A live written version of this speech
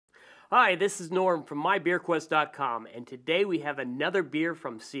Hi, this is Norm from mybeerquest.com, and today we have another beer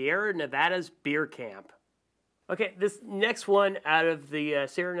from Sierra Nevada's Beer Camp. Okay, this next one out of the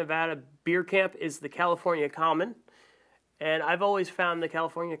Sierra Nevada Beer Camp is the California Common, and I've always found the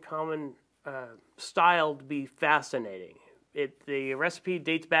California Common style to be fascinating. The recipe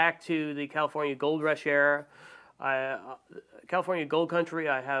dates back to the California Gold Rush era. California Gold Country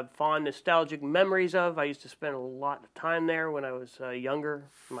I have fond nostalgic memories of. I used to spend a lot of time there when I was younger,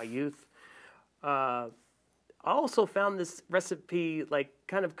 in my youth. I also found this recipe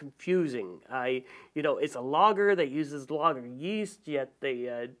kind of confusing. It's a lager that uses lager yeast, yet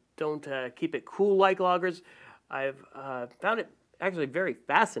they don't keep it cool like lagers. I've found it actually very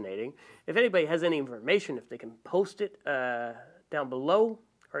fascinating. If anybody has any information, if they can post it down below,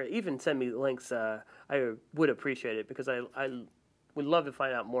 or even send me links, I would appreciate it, because I would love to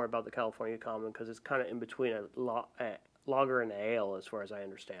find out more about the California Common, because it's kind of in between a lager and an ale, as far as I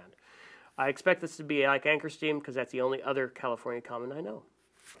understand. I expect this to be like Anchor Steam, because that's the only other California Common I know.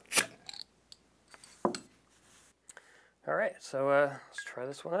 All right, so let's try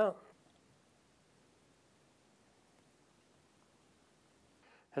this one out.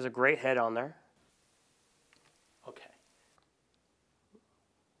 Has a great head on there. Okay.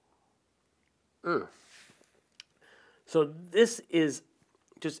 So this is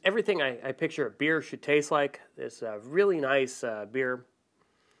just everything I picture a beer should taste like. It's a really nice beer.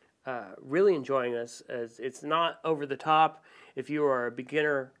 Really enjoying this, as it's not over the top. If you are a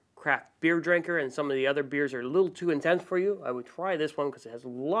beginner craft beer drinker and some of the other beers are a little too intense for you, I would try this one because it has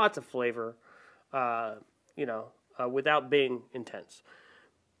lots of flavor, without being intense.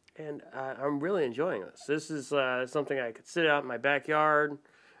 And I'm really enjoying this. This is something I could sit out in my backyard,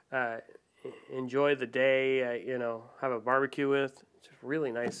 enjoy the day, have a barbecue with. It's a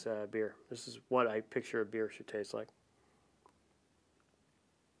really nice beer. This is what I picture a beer should taste like.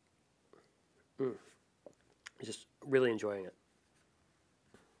 Just really enjoying it.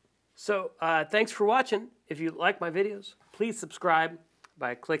 So thanks for watching. If you like my videos, please subscribe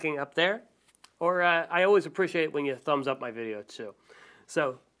by clicking up there. Or I always appreciate when you thumbs up my video too.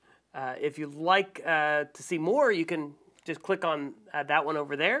 So if you'd like to see more, you can just click on that one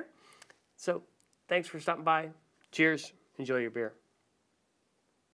over there. So thanks for stopping by. Cheers. Enjoy your beer.